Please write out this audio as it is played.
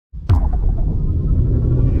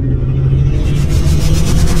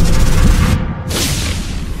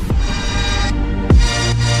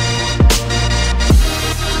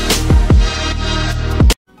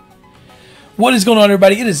What is going on,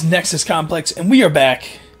 everybody? It is NexusComplex, and we are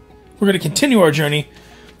back. We're going to continue our journey.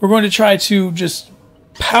 We're going to try to just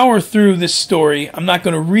power through this story. I'm not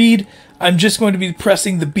going to read. I'm just going to be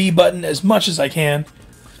pressing the B button as much as I can.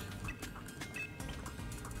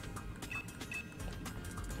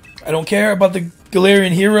 I don't care about the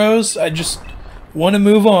Galarian heroes. I just want to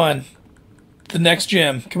move on. The next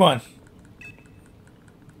gym. Come on.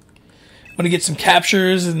 I want to get some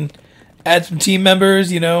captures and add some team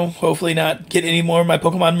members, you know, hopefully not get any more of my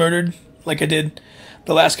Pokemon murdered like I did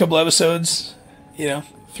the last couple episodes. You know,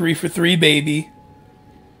 3 for 3, baby.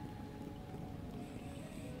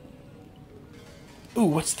 Ooh,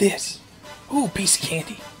 what's this? Ooh, piece of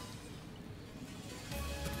candy.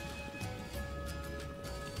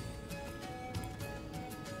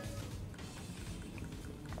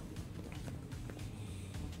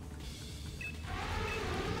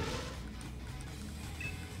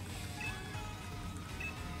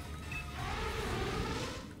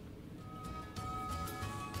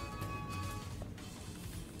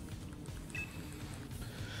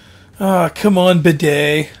 Ah, oh, come on,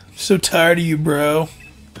 Bidet. I'm so tired of you, bro.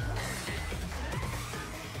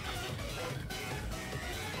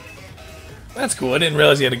 That's cool. I didn't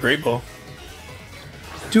realize he had a Great Ball.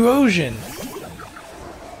 Duosion.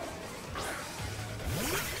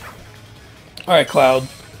 Alright, Cloud.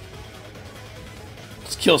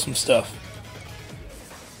 Let's kill some stuff.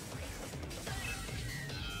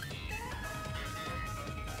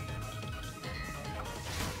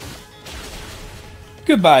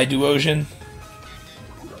 Goodbye, Duosion.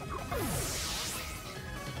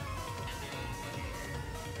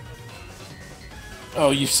 Oh,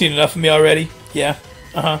 you've seen enough of me already? Yeah?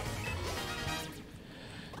 Uh-huh.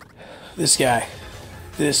 This guy.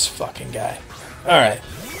 This fucking guy. Alright.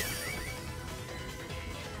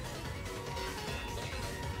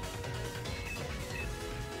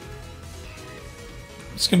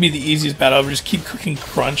 It's gonna be the easiest battle ever. Just keep cooking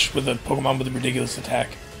Crunch with a Pokemon with a ridiculous attack.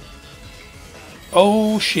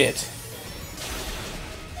 Oh, shit.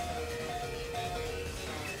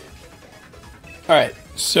 Alright,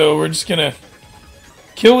 so we're just gonna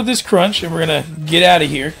kill with this Crunch, and we're gonna get out of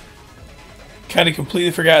here. Kind of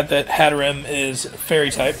completely forgot that Hatterem is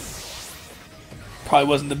Fairy type. Probably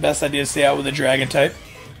wasn't the best idea to stay out with a Dragon type.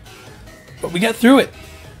 But we got through it.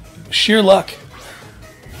 Sheer luck.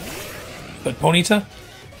 But Ponyta?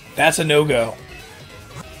 That's a no-go.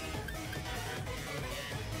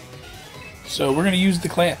 So we're going to use the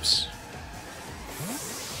clamps.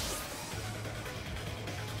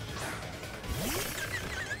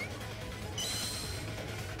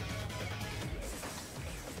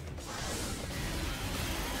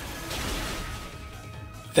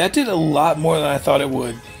 That did a lot more than I thought it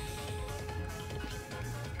would.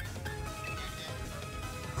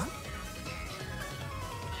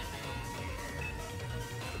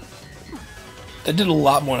 That did a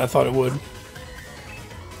lot more than I thought it would.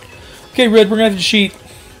 Okay, Red, we're gonna have to cheat.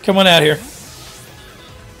 Come on out here.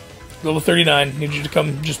 Level 39. Need you to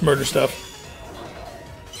come just murder stuff.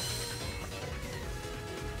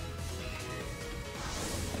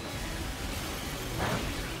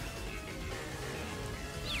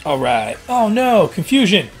 Alright. Oh no!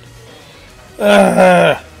 Confusion!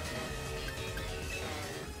 Come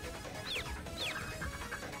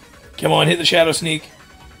on, hit the Shadow Sneak.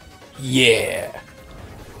 Yeah!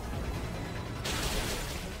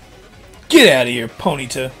 Get out of here,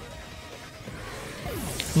 Ponyta.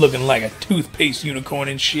 Looking like a toothpaste unicorn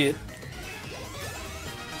and shit.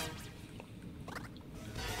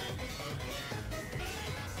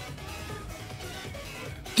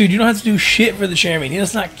 Dude, you don't have to do shit for the chairman. He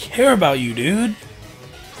does not care about you, dude.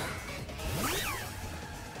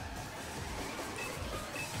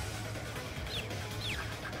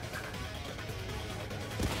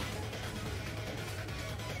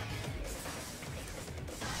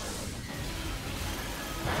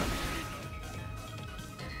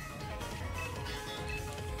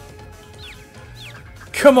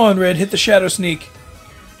 Come on, Red, hit the Shadow Sneak.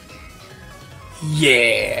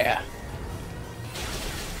 Yeah.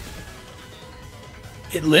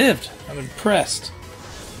 It lived. I'm impressed.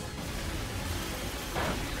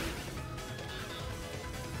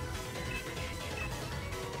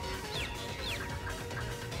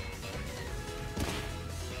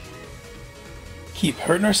 Keep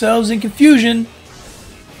hurting ourselves in confusion.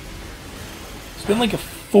 It's been like a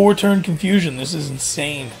 4-turn confusion. This is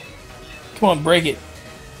insane. Come on, break it.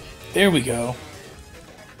 There we go.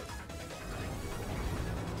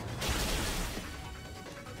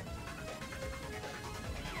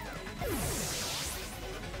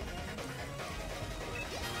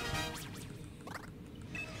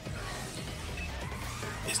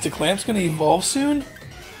 Declamp's gonna evolve soon?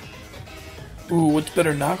 Ooh, what's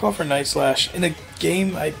better, Knockoff or Night Slash? In a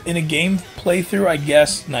game playthrough, I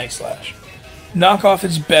guess Night Slash. Knockoff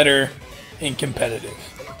is better in competitive.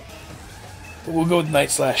 But we'll go with Night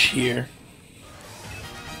Slash here.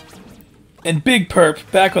 And Big Perp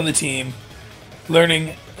back on the team,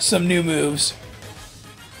 learning some new moves.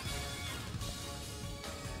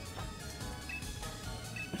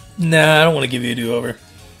 Nah, I don't want to give you a do-over.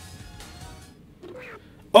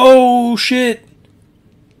 Oh, shit!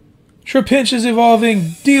 Trapinch is evolving!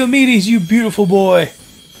 Diomedes, you beautiful boy!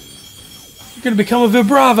 You're gonna become a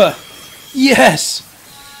Vibrava! Yes!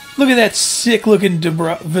 Look at that sick-looking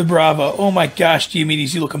Vibrava. Oh my gosh,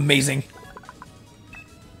 Diomedes, you look amazing.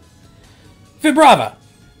 Vibrava,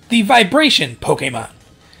 the vibration Pokemon.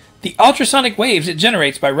 The ultrasonic waves it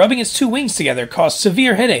generates by rubbing its two wings together cause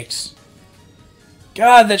severe headaches.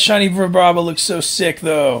 God, that shiny Vibrava looks so sick,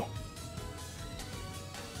 though.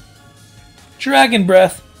 Dragon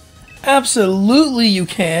Breath. Absolutely you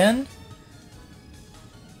can.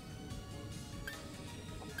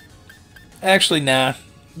 Actually, nah.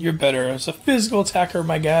 You're better as a physical attacker,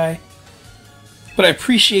 my guy. But I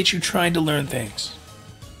appreciate you trying to learn things.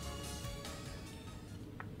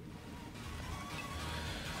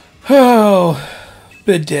 Oh,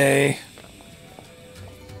 bidet.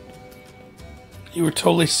 You were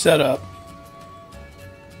totally set up.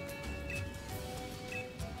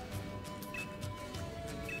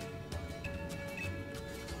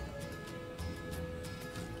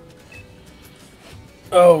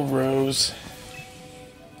 Oh, Rose.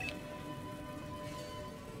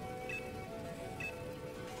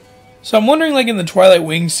 So I'm wondering, like in the Twilight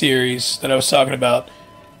Wings series that I was talking about,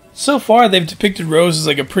 so far they've depicted Rose as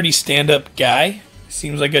like a pretty stand-up guy.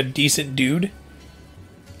 Seems like a decent dude.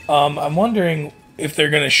 I'm wondering if they're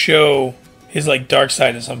gonna show his like dark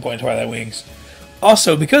side at some point in Twilight Wings.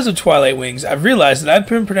 Also, because of Twilight Wings, I've realized that I've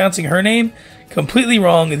been pronouncing her name completely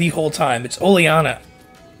wrong the whole time. It's Oleana,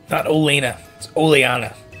 not Olena. It's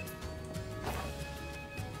Oleana.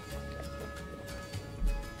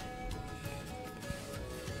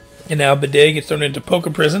 And now Bidet gets thrown into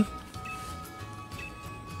Poke Prison.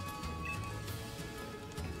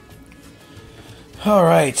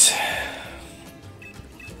 Alright.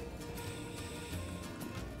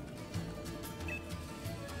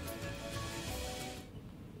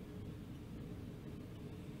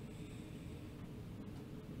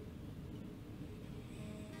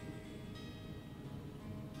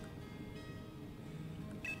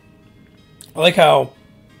 I like how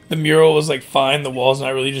the mural was like fine, the wall's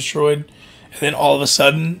not really destroyed, and then all of a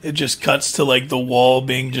sudden it just cuts to like the wall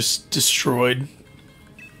being just destroyed.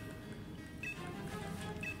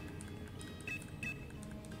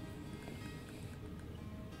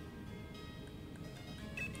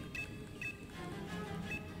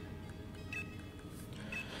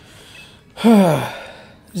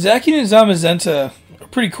 Zacian and Zamazenta are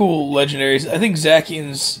pretty cool legendaries. I think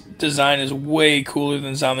Zacian's design is way cooler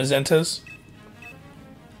than Zamazenta's.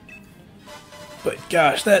 But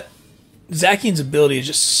gosh, that Zacian's ability is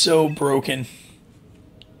just so broken.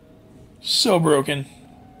 So broken.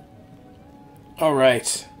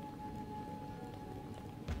 Alright.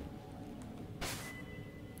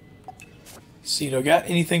 See, do I got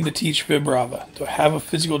anything to teach Vibrava? Do I have a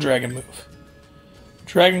physical dragon move?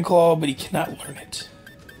 Dragon Claw, but he cannot learn it.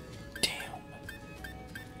 Damn.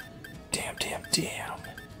 Damn, damn, damn.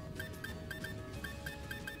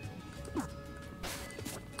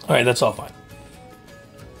 Alright, that's all fine.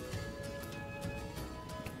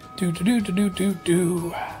 Do.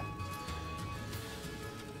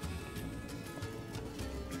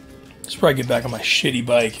 Let's probably get back on my shitty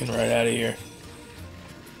bike and ride out of here.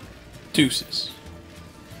 Deuces.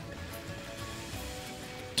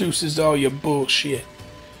 Deuces all your bullshit.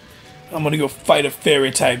 I'm gonna go fight a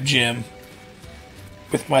fairy type gym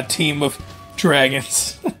with my team of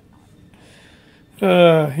dragons.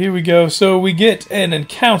 Here we go. So we get an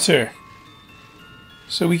encounter.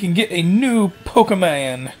 So we can get a new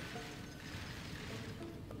Pokemon.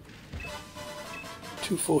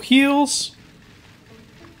 2 full heals.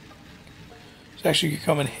 This actually could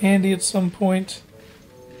come in handy at some point.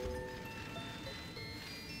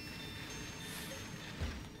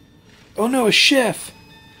 Oh no, a chef!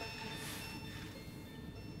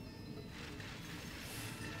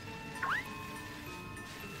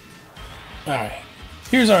 Alright,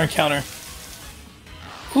 here's our encounter.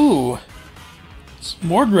 Ooh, it's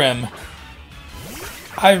Morgrem.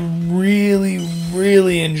 I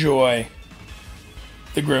really enjoy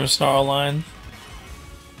the Grimmsnarl line.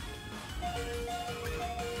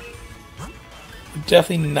 We're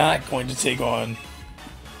definitely not going to take on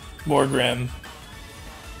Morgrem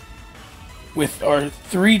with our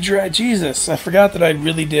 3 Jesus, I forgot that I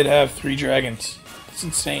really did have 3 dragons. That's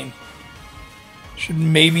insane. Should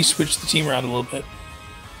maybe switch the team around a little bit.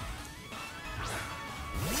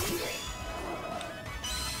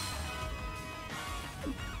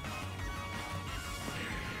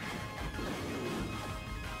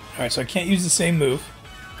 Alright, so I can't use the same move.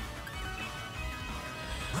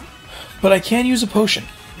 But I can use a potion,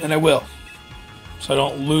 and I will. So I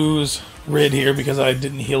don't lose Rid here because I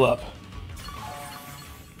didn't heal up.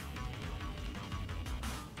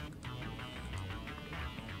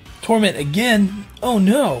 Torment again? Oh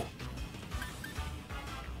no!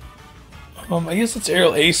 I guess it's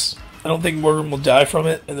Aerial Ace. I don't think Morgan will die from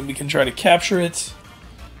it, and then we can try to capture it.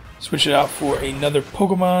 Switch it out for another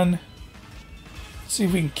Pokemon. Let's see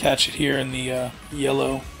if we can catch it here in the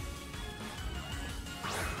yellow.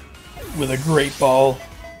 With a Great Ball.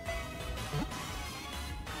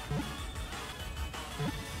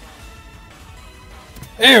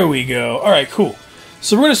 There we go. Alright, cool.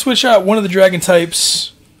 So we're going to switch out one of the dragon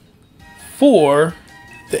types for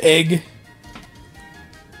the egg.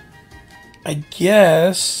 I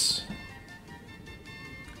guess.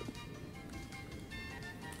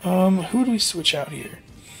 Who do we switch out here?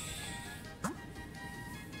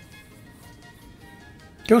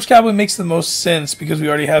 Ghost Cowboy makes the most sense because we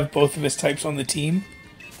already have both of his types on the team.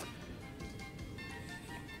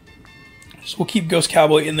 So we'll keep Ghost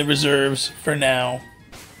Cowboy in the reserves for now.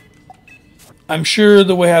 I'm sure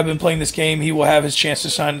the way I've been playing this game, he will have his chance to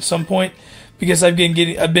shine at some point because I've been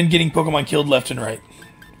getting Pokemon killed left and right.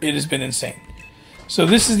 It has been insane. So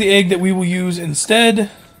this is the egg that we will use instead.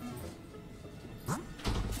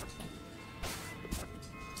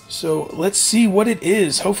 So let's see what it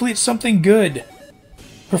is. Hopefully it's something good.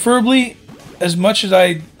 Preferably, as much as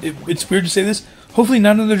it's weird to say this, hopefully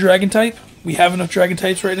not another dragon type. We have enough dragon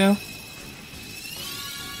types right now.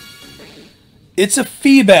 It's a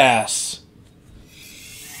Feebas.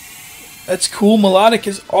 That's cool. Melodic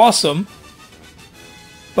is awesome.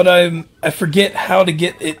 But I forget how to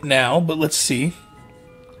get it now, but let's see.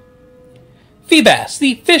 Feebas,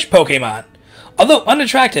 the fish Pokemon. Although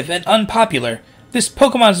unattractive and unpopular, this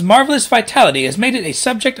Pokemon's marvelous vitality has made it a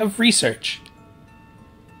subject of research.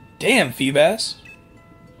 Damn, Feebas.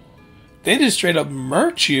 They just straight up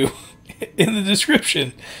merch you in the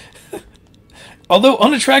description. Although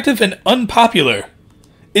unattractive and unpopular,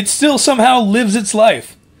 it still somehow lives its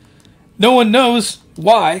life. No one knows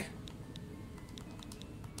why.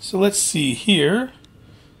 So let's see here.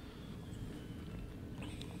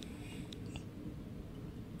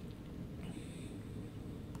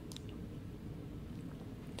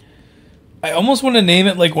 I almost want to name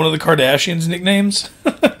it like one of the Kardashians' nicknames.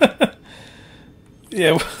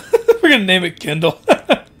 Yeah, we're gonna name it Kendall.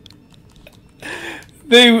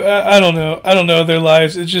 I don't know their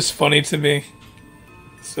lives. It's just funny to me.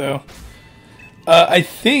 So, I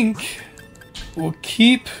think we'll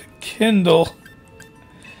keep Kendall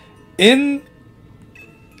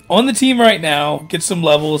on the team right now. Get some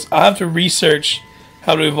levels. I'll have to research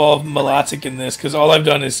how to evolve Melodic in this because all I've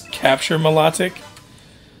done is capture Melodic.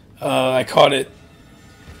 I caught it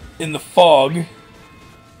in the fog.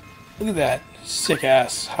 Look at that sick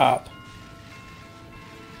ass hop.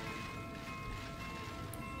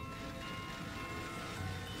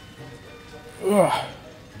 Ugh.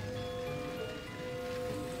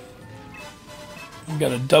 We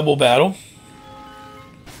got a double battle.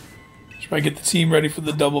 Should I get the team ready for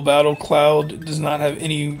the double battle? Cloud does not have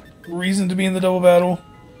any reason to be in the double battle.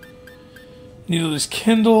 Neither does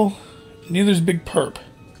Kendall. Neither is Big Perp.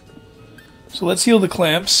 So let's heal the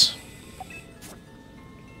clamps.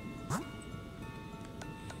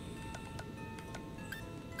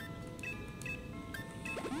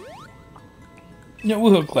 Yeah,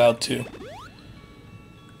 we'll heal Cloud too.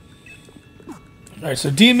 Alright,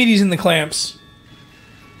 so Diomedes in the clamps.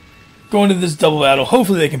 Going to this double battle.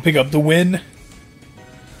 Hopefully they can pick up the win.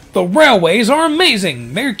 The railways are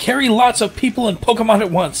amazing! They carry lots of people and Pokemon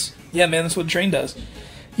at once. Yeah, man, that's what the train does.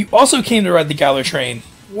 You also came to ride the Galar train.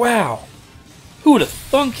 Wow. Who would have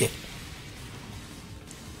thunk it?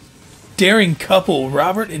 Daring couple,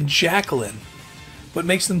 Robert and Jacqueline. What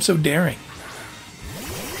makes them so daring?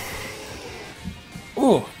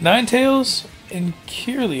 Ooh, Ninetales and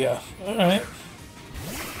Kirlia. Alright.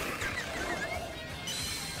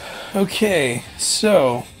 Okay,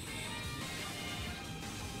 so...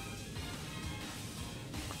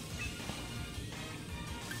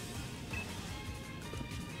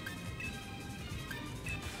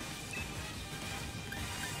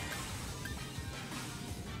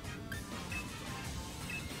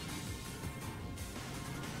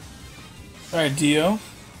 Alright, Dio.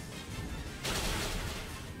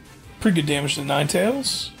 pretty good damage to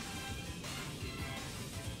Ninetales.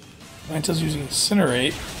 Ninetales using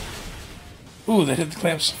Incinerate. Ooh, that hit the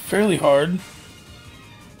clamps fairly hard.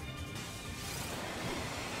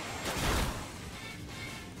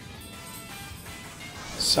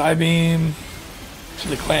 Psybeam to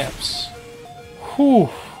the clamps. Whew.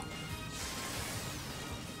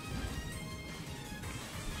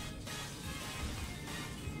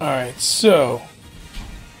 Alright, so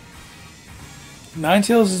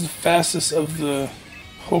Ninetales is the fastest of the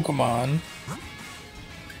Pokemon.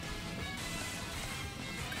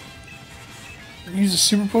 Use a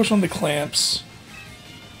Super Potion on the clamps.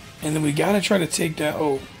 And then we gotta try to take down...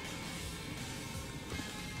 Oh.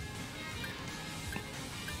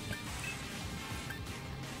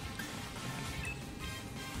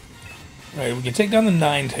 Alright, we can take down the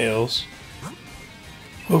Ninetales.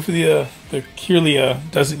 Hopefully the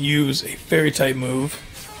Kirlia doesn't use a Fairy-type move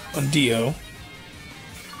on Dio.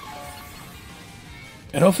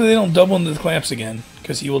 And hopefully they don't double into the clamps again,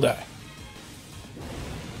 because he will die.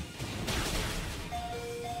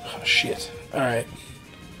 Oh, shit. Alright.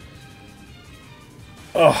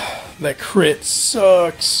 Oh, that crit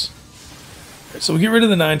sucks. Right, so we'll get rid of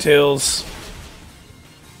the Ninetales.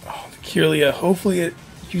 Oh, the Kirlia, hopefully it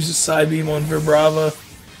uses Psybeam on Vibrava.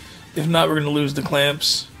 If not, we're going to lose the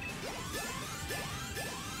clamps.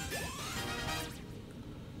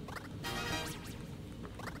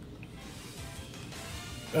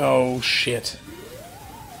 Oh, shit.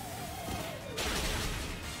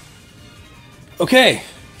 Okay,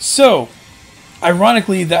 so,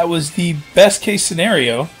 ironically, that was the best case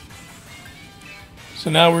scenario. So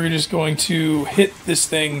now we're just going to hit this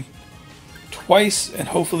thing twice and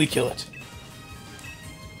hopefully kill it.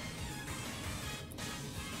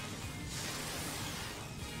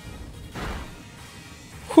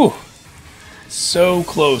 Whew. So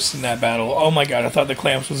close in that battle. Oh my god, I thought the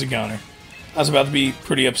clamps was a goner. I was about to be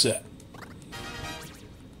pretty upset.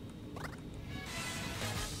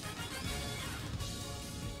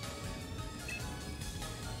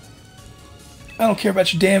 I don't care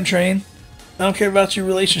about your damn train. I don't care about your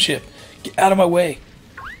relationship. Get out of my way.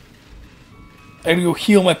 I gotta go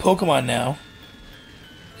heal my Pokemon now.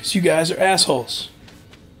 Because you guys are assholes.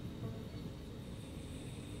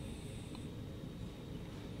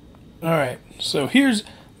 Alright, so here's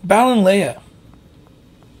Balanleia.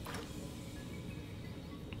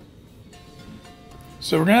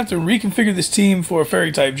 So we're going to have to reconfigure this team for a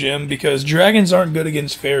Fairy-type gym because dragons aren't good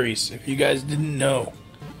against fairies, if you guys didn't know.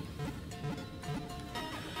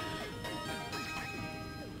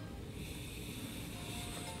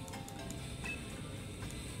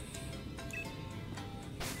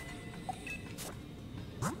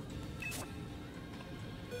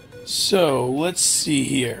 So, let's see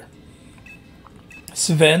here.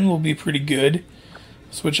 Sven will be pretty good.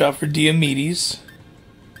 Switch out for Diomedes.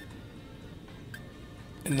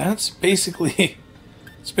 And that's basically it.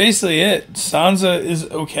 Sansa is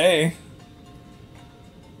okay.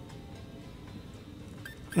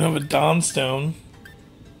 We have a Dawnstone.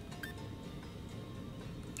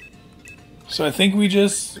 So I think we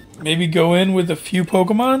just maybe go in with a few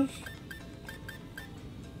Pokemon.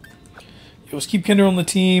 Let's keep Kinder on the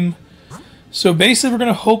team. So basically we're going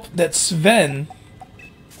to hope that Sven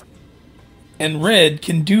and Red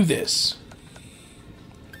can do this.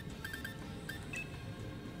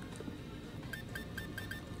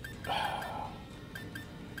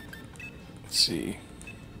 Let's see.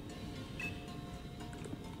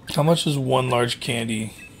 How much does one large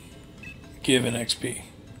candy give in XP?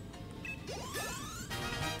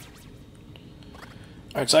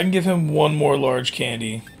 Alright, so I can give him one more large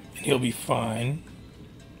candy and he'll be fine.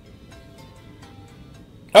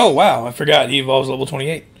 Oh wow, I forgot he evolves level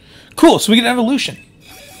 28. Cool, so we get an evolution.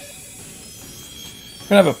 We're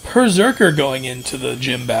gonna have a Berserker going into the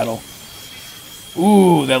gym battle.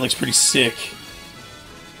 Ooh, that looks pretty sick.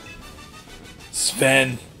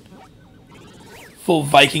 Sven. Full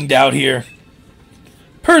Vikinged out here.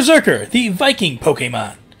 Berserker, the Viking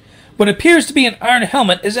Pokemon. What appears to be an iron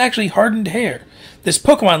helmet is actually hardened hair. This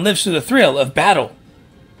Pokemon lives through the thrill of battle.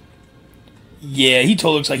 Yeah, he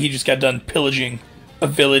totally looks like he just got done pillaging a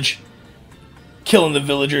village. Killing the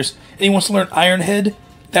villagers. And he wants to learn Iron Head?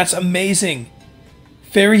 That's amazing.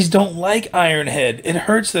 Fairies don't like Iron Head. It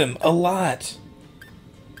hurts them a lot.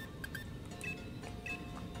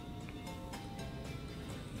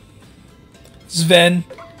 Sven,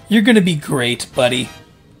 you're gonna be great, buddy.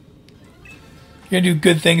 You're gonna do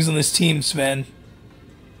good things on this team, Sven.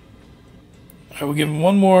 Alright, we'll give him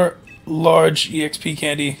one more large EXP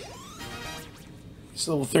candy. He's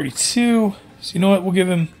level 32. So you know what? We'll give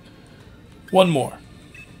him one more.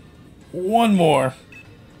 One more.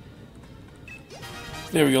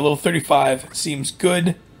 There we go, level 35. Seems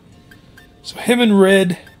good. So him and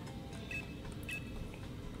Red.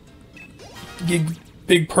 Get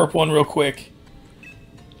big purple one real quick.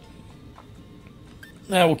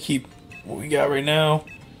 Now we'll keep what we got right now.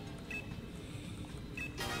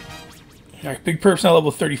 Alright, big perp's now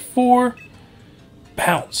level 34.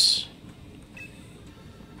 Bounce.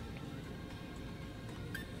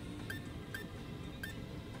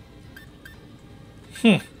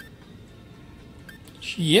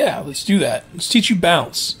 Yeah, let's do that. Let's teach you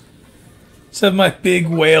bounce. Let's have my big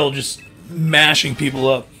whale just mashing people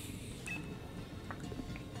up.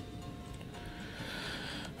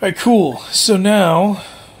 Alright, cool. So now,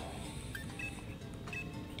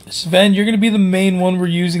 Sven, you're going to be the main one we're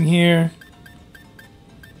using here.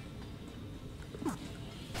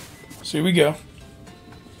 So here we go.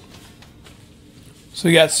 So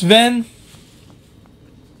we got Sven.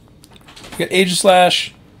 We got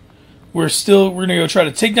Aegislash. We're going to go try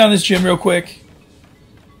to take down this gym real quick.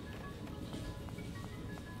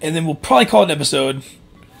 And then we'll probably call it an episode.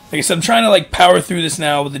 Like I said, I'm trying to like power through this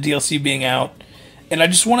now with the DLC being out. And I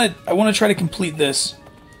want to try to complete this.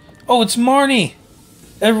 Oh, it's Marnie!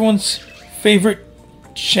 Everyone's favorite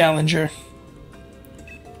challenger.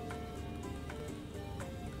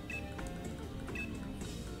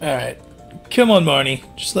 Alright. Come on, Marnie.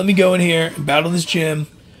 Just let me go in here and battle this gym.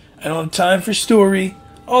 I don't have time for story.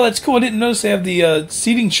 Oh, that's cool. I didn't notice they have the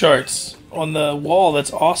seating charts on the wall.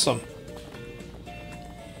 That's awesome.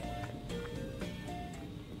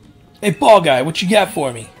 Hey, ball guy, what you got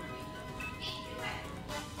for me?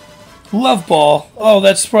 Love ball. Oh,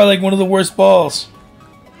 that's probably like one of the worst balls.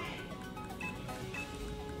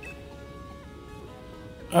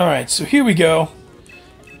 Alright, so here we go.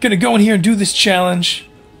 Gonna go in here and do this challenge.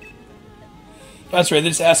 That's right, they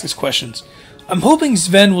just ask us questions. I'm hoping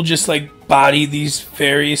Sven will just like body these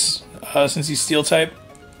fairies since he's steel type.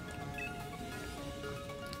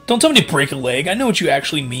 Don't tell me to break a leg. I know what you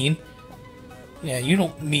actually mean. Yeah, you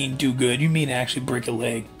don't mean do good. You mean actually break a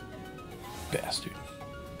leg. Bastard.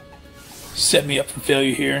 Set me up for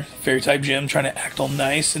failure here. Fairy type gym trying to act all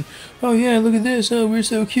nice and oh yeah, look at this. Oh, we're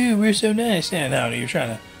so cute. We're so nice. Yeah, no, you're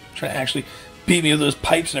trying to actually beat me with those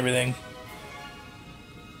pipes and everything.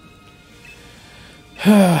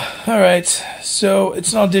 Alright, so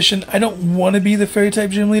it's an audition. I don't want to be the fairy type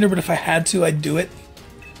gym leader, but if I had to, I'd do it.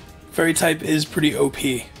 Fairy type is pretty OP.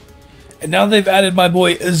 And now they've added my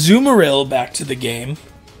boy Azumarill back to the game,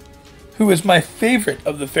 who is my favorite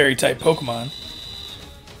of the fairy type Pokemon.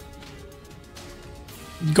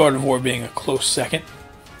 Gardevoir being a close second.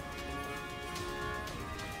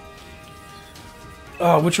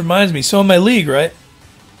 Which reminds me, so in my league, right?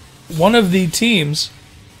 One of the teams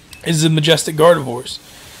is the Majestic Gardevoirs.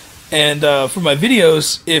 And for my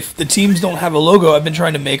videos, if the teams don't have a logo, I've been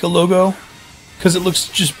trying to make a logo because it looks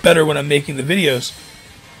just better when I'm making the videos.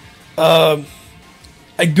 I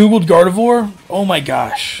googled Gardevoir. Oh my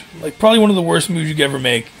gosh. Like probably one of the worst moves you could ever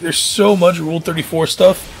make. There's so much Rule 34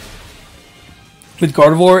 stuff with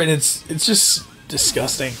Gardevoir, and it's just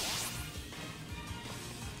disgusting.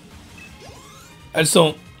 I just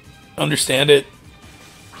don't understand it.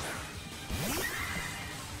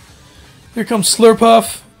 Here comes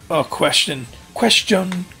Slurpuff. Oh, question.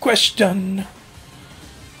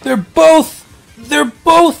 They're both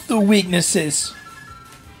the weaknesses.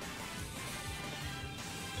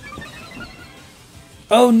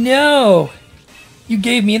 Oh no! You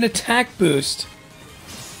gave me an attack boost.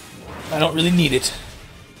 I don't really need it.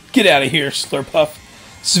 Get out of here, Slurpuff.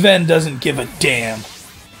 Sven doesn't give a damn.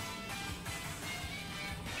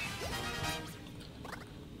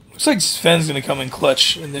 Looks like Sven's gonna come in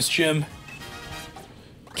clutch in this gym.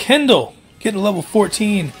 Kendall, getting to level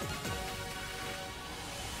 14.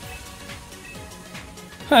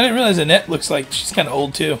 I didn't realize Annette looks like she's kind of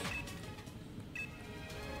old too.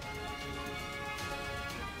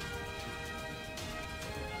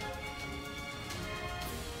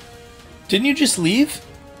 Didn't you just leave?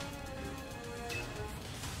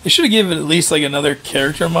 They should have given it at least like another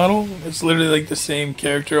character model. It's literally like the same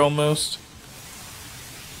character almost.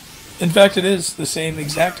 In fact, it is the same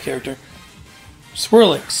exact character.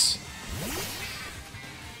 Swirlix.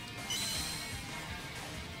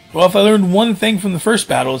 Well, if I learned one thing from the first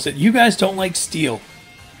battle, it's that you guys don't like steel.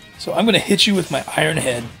 So I'm going to hit you with my iron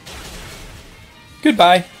head.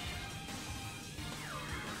 Goodbye.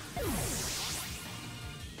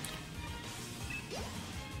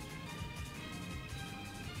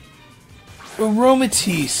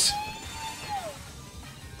 Aromatisse.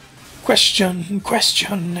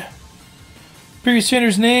 Question. Previous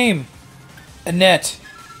trainer's name. Annette.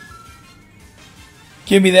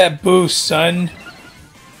 Give me that boost, son.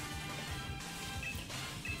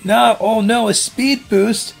 No, oh no, a speed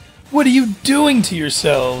boost? What are you doing to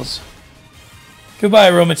yourselves? Goodbye,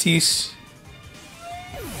 Aromatisse.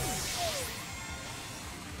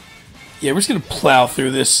 Yeah, we're just gonna plow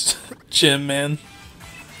through this gym, man.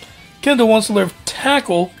 Kendall wants to learn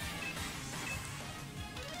tackle.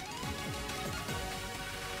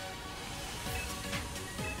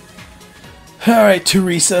 Alright,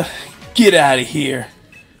 Teresa, get out of here.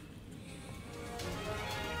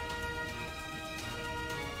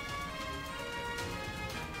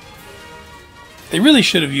 They really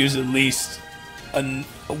should have used at least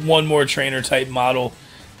one more trainer type model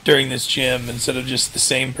during this gym instead of just the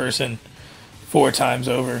same person 4 times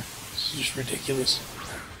over. This is just ridiculous.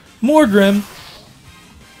 More Grim.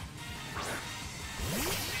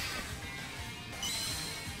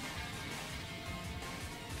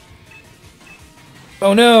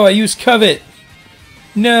 Oh no, I used Covet.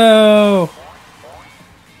 No.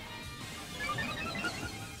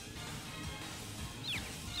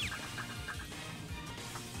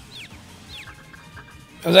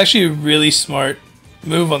 That was actually a really smart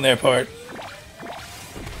move on their part.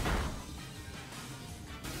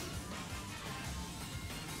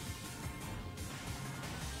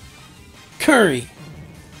 Curry.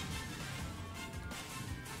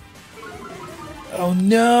 Oh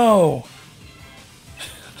no.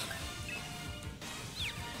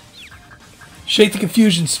 Shake the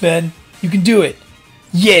confusion, Sven. You can do it.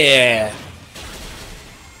 Yeah.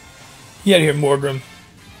 Get out of here, Morgrim.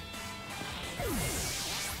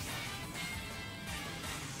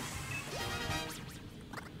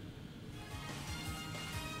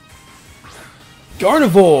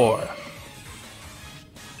 Gardevoir.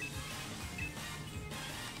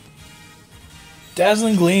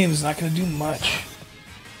 Dazzling Gleam is not going to do much.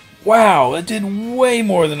 Wow, that did way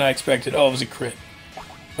more than I expected. Oh, it was a crit.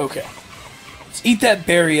 Okay. Let's eat that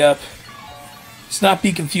berry up. Let's not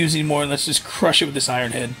be confused anymore, and let's just crush it with this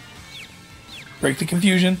Iron Head. Break the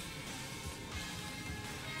confusion.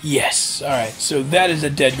 Yes. Alright, so that is a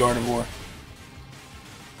dead Gardevoir.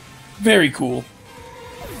 Very cool.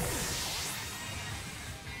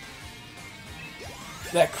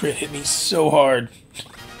 That crit hit me so hard.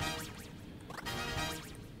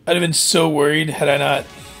 I'd have been so worried had I not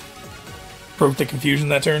broke the confusion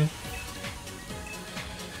that turn.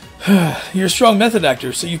 You're a strong method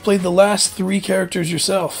actor, so you've played the last 3 characters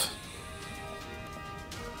yourself.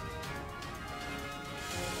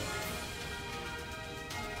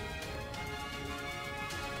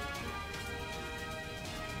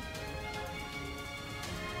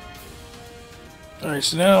 Alright,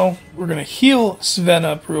 so now we're going to heal Sven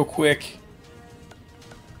up real quick.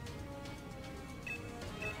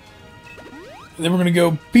 And then we're going to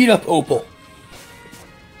go beat up Opal.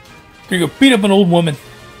 We're going to go beat up an old woman.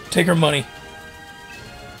 Take her money.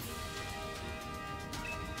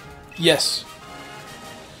 Yes.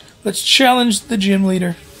 Let's challenge the gym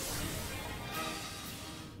leader.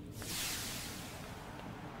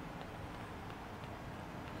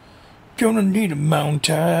 Gonna need a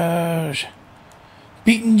montage.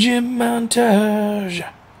 Beating gym montage.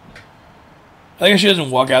 I think she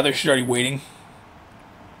doesn't walk out there. She's already waiting.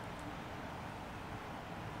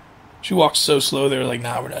 She walks so slow. They're like,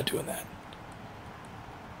 nah, we're not doing that.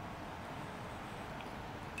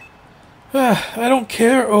 I don't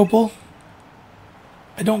care, Opal.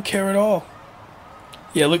 I don't care at all.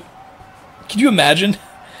 Yeah, look. Could you imagine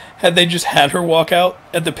had they just had her walk out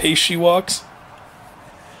at the pace she walks?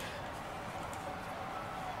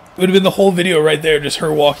 It would have been the whole video right there, just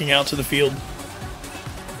her walking out to the field.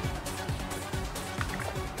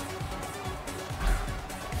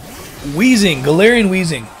 Wheezing, Galarian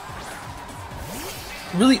Wheezing.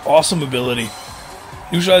 Really awesome ability.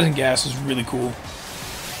 Neutralizing gas is really cool.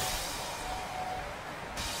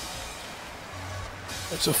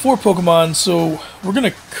 So 4 Pokemon, so we're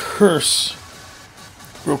gonna curse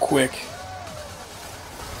real quick.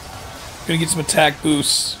 Gonna get some attack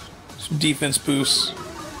boosts, some defense boosts.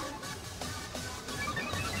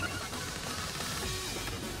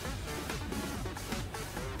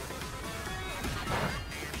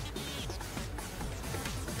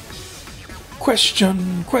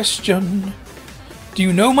 Question, question. Do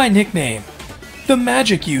you know my nickname? The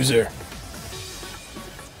Magic User.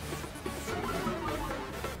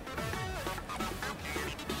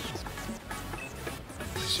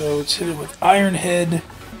 So let's hit it with Iron Head.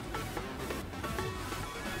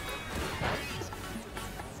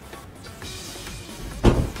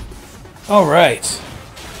 Alright.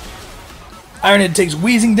 Iron Head takes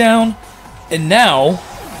Wheezing down. And now,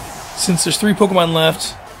 since there's 3 Pokemon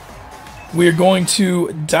left, we're going to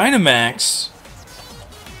Dynamax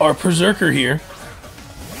our Berserker here.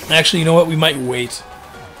 Actually, you know what? We might wait.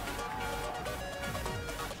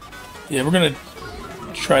 Yeah, we're gonna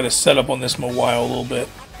try to set up on this Mawile a little bit.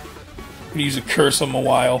 We're gonna use a curse on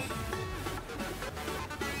Mawile.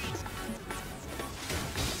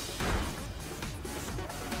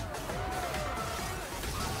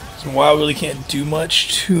 So Mawile really can't do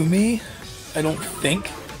much to me, I don't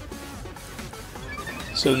think.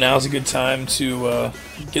 So now's a good time to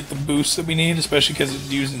get the boost that we need, especially because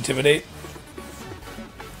it used Intimidate.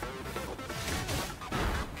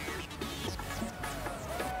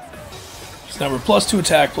 So now we're +2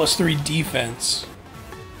 attack, +3 defense.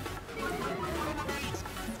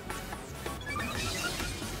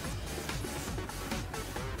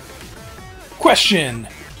 Question: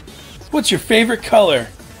 what's your favorite color?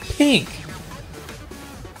 Pink.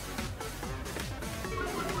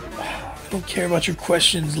 I don't care about your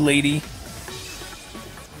questions, lady.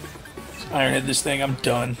 Let's Ironhead this thing. I'm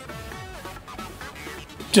done.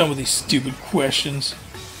 Done with these stupid questions.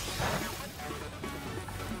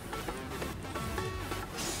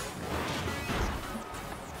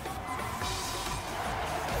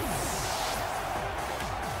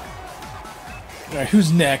 Alright,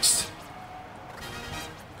 who's next?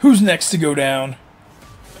 Who's next to go down?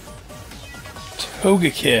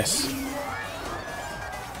 Togekiss.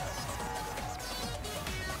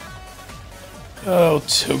 Oh,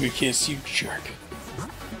 Togekiss, you jerk.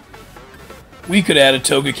 We could add a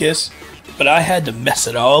Togekiss, but I had to mess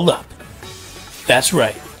it all up. That's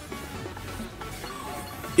right.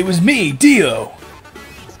 It was me, Dio.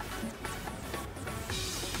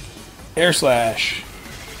 Air Slash.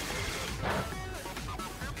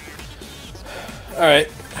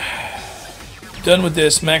 Alright. Done with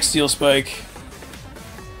this. Max Steel Spike.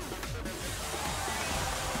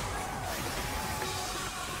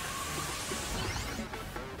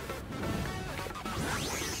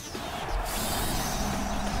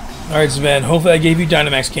 Alright, Sven. Hopefully I gave you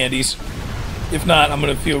Dynamax candies. If not, I'm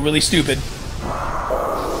gonna feel really stupid.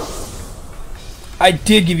 I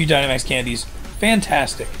did give you Dynamax candies.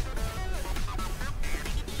 Fantastic.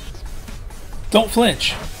 Don't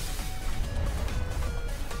flinch.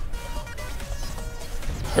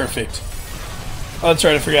 Perfect. Oh, that's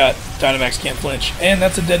right, I forgot. Dynamax can't flinch. And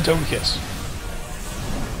that's a dead Togekiss.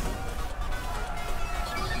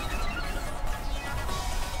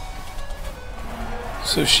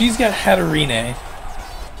 So she's got Hatterene.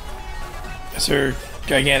 That's her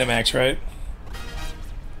Gigantamax, right?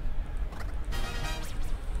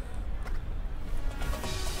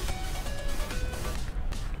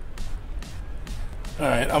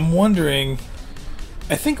 Alright, I'm wondering...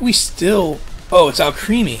 I think we still... Oh, it's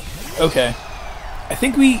Alcremie. Okay. I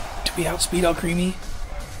think we... Do we outspeed Alcremie?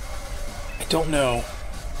 I don't know.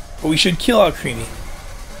 But we should kill Alcremie.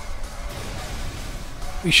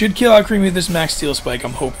 We should kill Alcremie with this Max Steel Spike,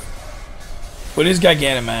 I'm hoping. What is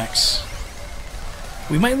Gigantamax?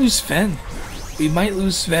 We might lose Sven. We might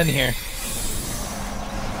lose Sven here.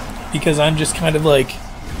 Because I'm just kind of like...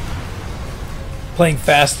 playing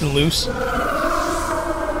fast and loose.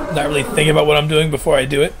 Not really thinking about what I'm doing before I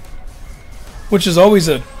do it. Which is always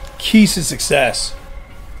a key to success.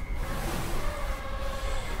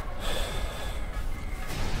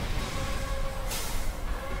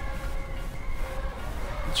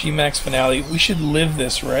 G-Max finale. We should live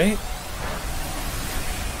this, right?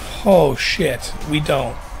 Oh, shit. We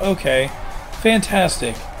don't. Okay.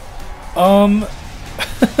 Fantastic. So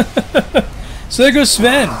there goes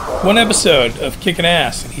Sven. One episode of kicking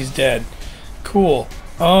ass, and he's dead. Cool.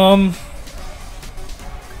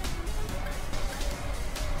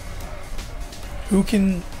 Who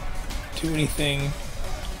can do anything?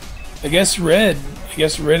 I guess Red. I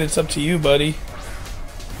guess Red, it's up to you, buddy.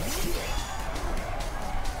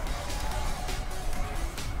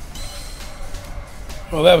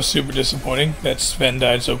 Well, that was super disappointing that Sven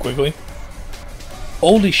died so quickly.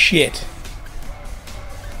 Holy shit.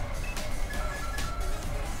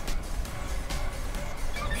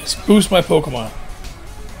 Let's boost my Pokemon.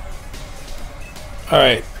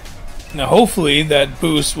 Alright. Now hopefully that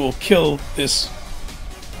boost will kill this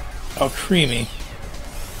Alcremie.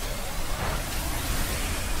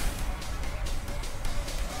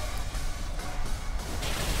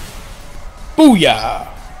 Booyah!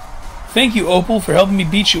 Thank you, Opal, for helping me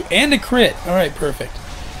beat you and a crit. Alright, perfect.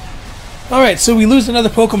 Alright, so we lose another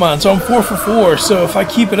Pokemon, so I'm 4 for 4. So if I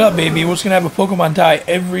keep it up, baby, we're just going to have a Pokemon die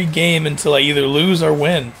every game until I either lose or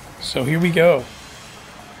win. So here we go.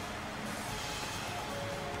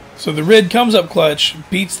 So the Rid comes up clutch,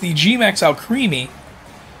 beats the G-Max Alcremie,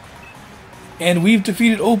 and we've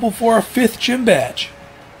defeated Opal for our 5th gym badge.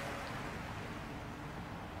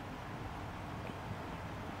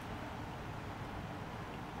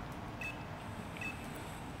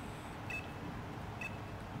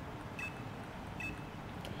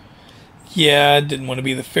 Yeah, I didn't want to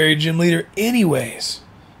be the fairy gym leader anyways.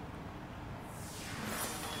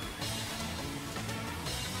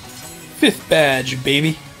 5th badge,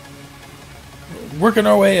 baby. Working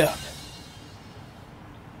our way up.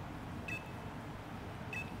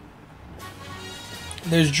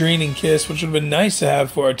 There's Draining Kiss, which would have been nice to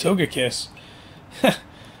have for our Toga Kiss.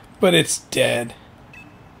 But it's dead.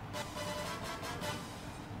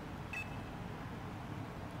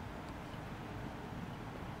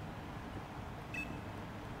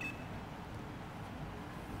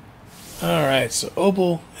 Alright, so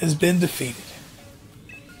Opal has been defeated.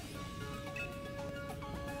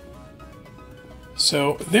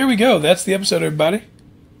 So, there we go. That's the episode, everybody.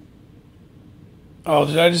 Oh,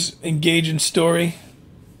 did I just engage in story?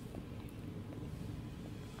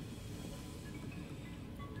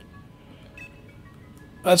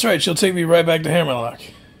 That's right, she'll take me right back to Hammerlock.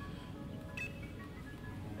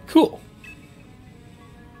 Cool.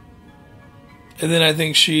 And then I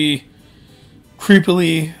think she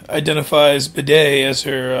creepily identifies Bidet as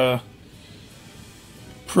her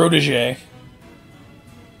protege.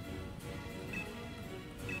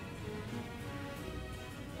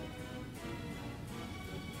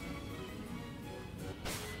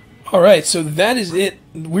 Alright, so that is it.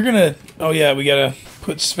 We're gonna... Oh yeah, we gotta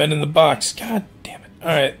put Sven in the box. God damn it.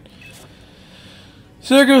 Alright.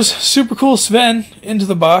 So there goes super cool Sven into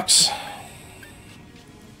the box.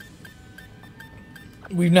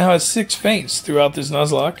 We've now had 6 faints throughout this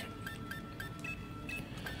Nuzlocke.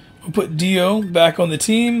 We'll put Dio back on the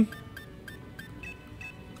team.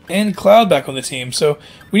 And Cloud back on the team. So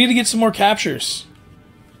we need to get some more captures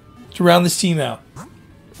to round this team out.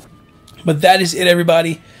 But that is it,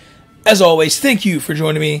 everybody. As always, thank you for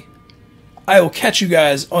joining me. I will catch you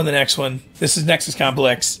guys on the next one. This is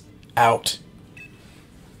NexusComplex, out.